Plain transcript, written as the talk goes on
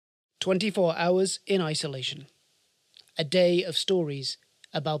24 hours in isolation. A day of stories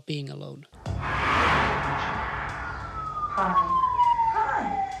about being alone. Hi.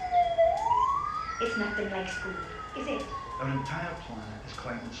 It's nothing like school, is it? Our entire planet is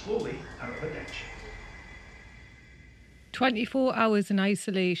climbing slowly out of a ditch. 24 hours in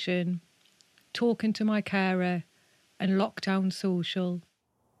isolation, talking to my carer, and lockdown social.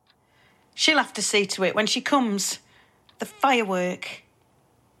 She'll have to see to it when she comes. The firework.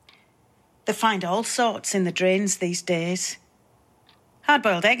 They find all sorts in the drains these days.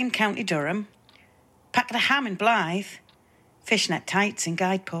 Hard-boiled egg in County Durham, packet of ham in Blythe, fishnet tights in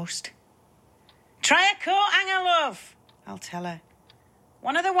Guidepost. Try a coat hanger, love, I'll tell her.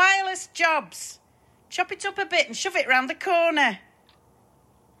 One of the wireless jobs. Chop it up a bit and shove it round the corner.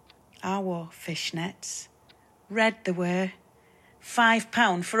 I wore fishnets. Red they were.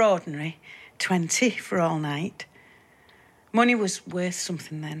 £5 for ordinary, 20 for all night. Money was worth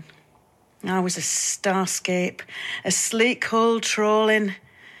something then. I was a starscape, a sleek hull trolling.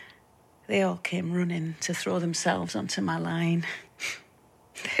 They all came running to throw themselves onto my line.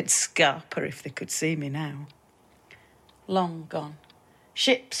 They'd scarp her if they could see me now. Long gone.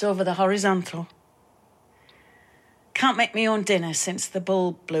 Ships over the horizontal. Can't make me own dinner since the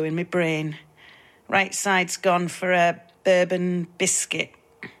bulb blew in my brain. Right side's gone for a bourbon biscuit.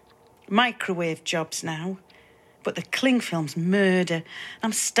 Microwave jobs now. But the cling film's murder.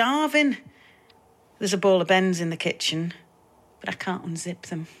 I'm starving. There's a bowl of Bens in the kitchen, but I can't unzip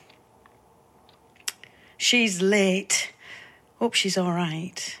them. She's late. Hope she's all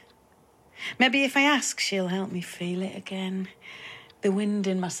right. Maybe if I ask, she'll help me feel it again. The wind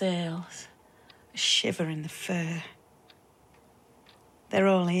in my sails, a shiver in the fur. They're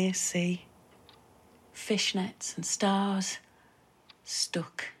all here, see? Fishnets and stars,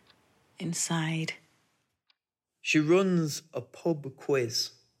 stuck inside. She runs a pub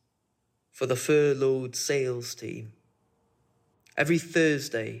quiz for the furloughed sales team every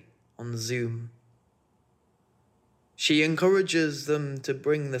Thursday on Zoom. She encourages them to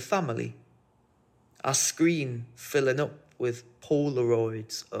bring the family, a screen filling up with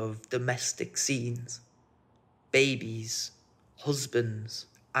Polaroids of domestic scenes, babies, husbands,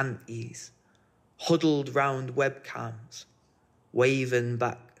 aunties, huddled round webcams, waving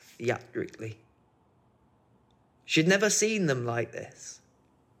back theatrically. She'd never seen them like this.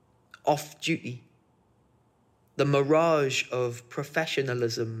 Off-duty. The mirage of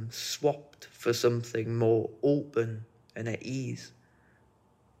professionalism swapped for something more open and at ease.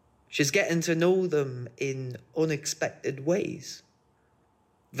 She's getting to know them in unexpected ways.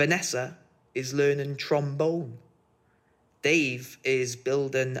 Vanessa is learning trombone. Dave is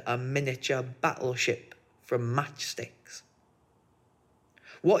building a miniature battleship from matchsticks.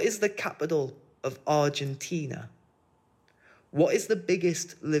 What is the capital of Argentina? What is the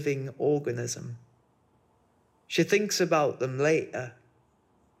biggest living organism? She thinks about them later,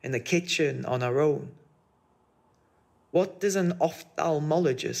 in the kitchen on her own. What does an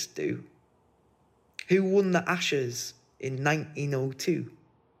ophthalmologist do? Who won the Ashes in 1902?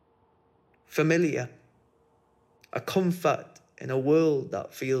 Familiar. A comfort in a world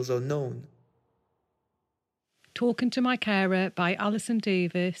that feels unknown. Talking to My Carer by Alison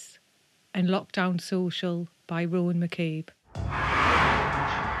Davis and Lockdown Social by Rowan McCabe.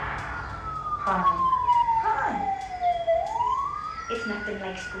 Hi. It's nothing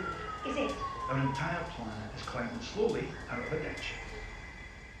like school, is it? Our entire planet is climbing slowly out of a ditch.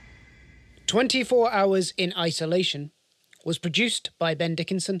 24 Hours in Isolation was produced by Ben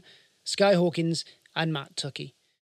Dickinson, Sky Hawkins and Matt Tuckey.